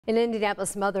An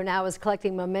Indianapolis mother now is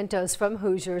collecting mementos from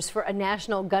Hoosiers for a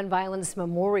national gun violence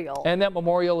memorial. And that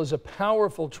memorial is a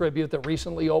powerful tribute that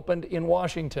recently opened in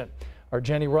Washington. Our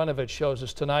Jenny Runovich shows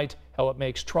us tonight how it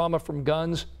makes trauma from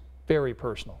guns very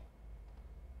personal.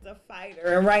 A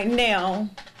fighter, and right now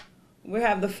we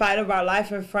have the fight of our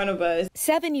life in front of us.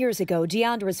 7 years ago,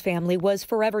 DeAndra's family was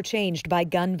forever changed by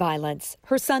gun violence.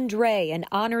 Her son Dre, an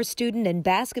honors student and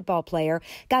basketball player,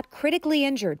 got critically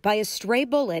injured by a stray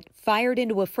bullet fired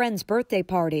into a friend's birthday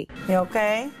party. You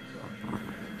okay?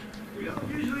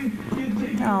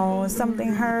 Oh, is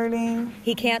something hurting?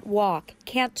 He can't walk,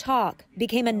 can't talk,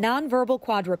 became a nonverbal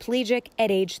quadriplegic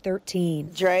at age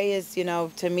 13. Dre is,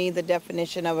 to me, the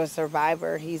definition of a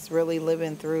survivor. He's really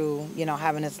living through,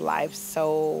 having his life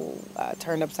so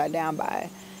turned upside down by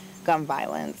gun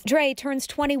violence. Dre turns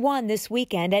 21 this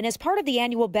weekend, and as part of the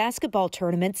annual basketball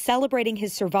tournament celebrating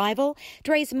his survival,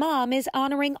 Dre's mom is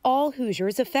honoring all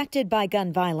Hoosiers affected by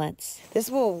gun violence. This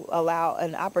will allow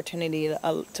an opportunity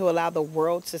to allow the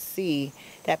world to see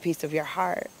that piece of your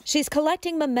heart. She's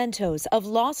collecting mementos of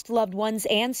lost loved ones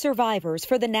and survivors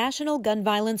for the National Gun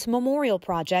Violence Memorial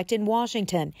Project in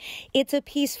Washington. It's a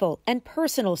peaceful and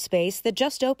personal space that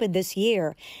just opened this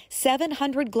year.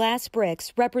 700 glass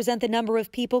bricks represent the number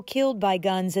of people killed by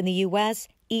guns in the U.S.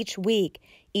 each week.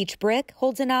 Each brick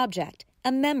holds an object,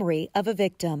 a memory of a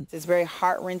victim. It's very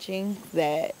heart-wrenching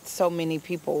that so many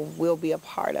people will be a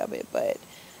part of it, but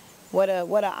what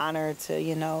an honor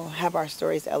to, have our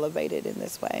stories elevated in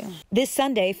this way. This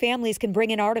Sunday, families can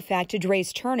bring an artifact to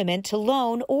Dre's tournament to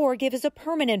loan or give as a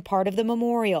permanent part of the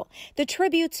memorial. The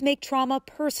tributes make trauma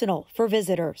personal for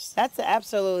visitors. That's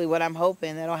absolutely what I'm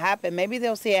hoping that'll happen. Maybe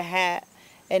they'll see a hat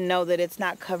and know that it's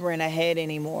not covering a head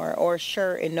anymore, or a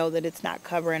shirt and know that it's not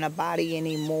covering a body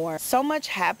anymore. So much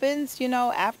happens,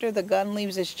 after the gun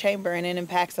leaves its chamber and it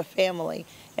impacts a family.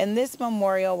 And this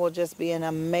memorial will just be an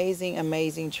amazing,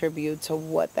 amazing tribute to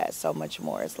what that so much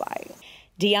more is like.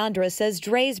 DeAndra says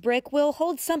Dre's brick will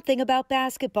hold something about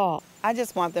basketball. I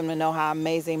just want them to know how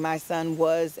amazing my son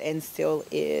was and still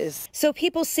is. So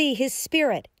people see his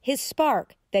spirit, his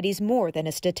spark, that he's more than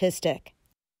a statistic.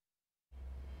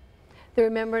 The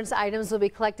remembrance items will be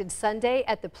collected Sunday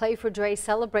at the Play for Dre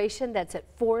celebration that's at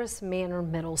Forest Manor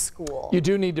Middle School. You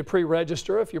do need to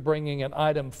pre-register if you're bringing an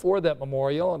item for that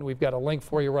memorial, and we've got a link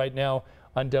for you right now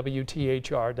on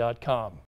WTHR.com.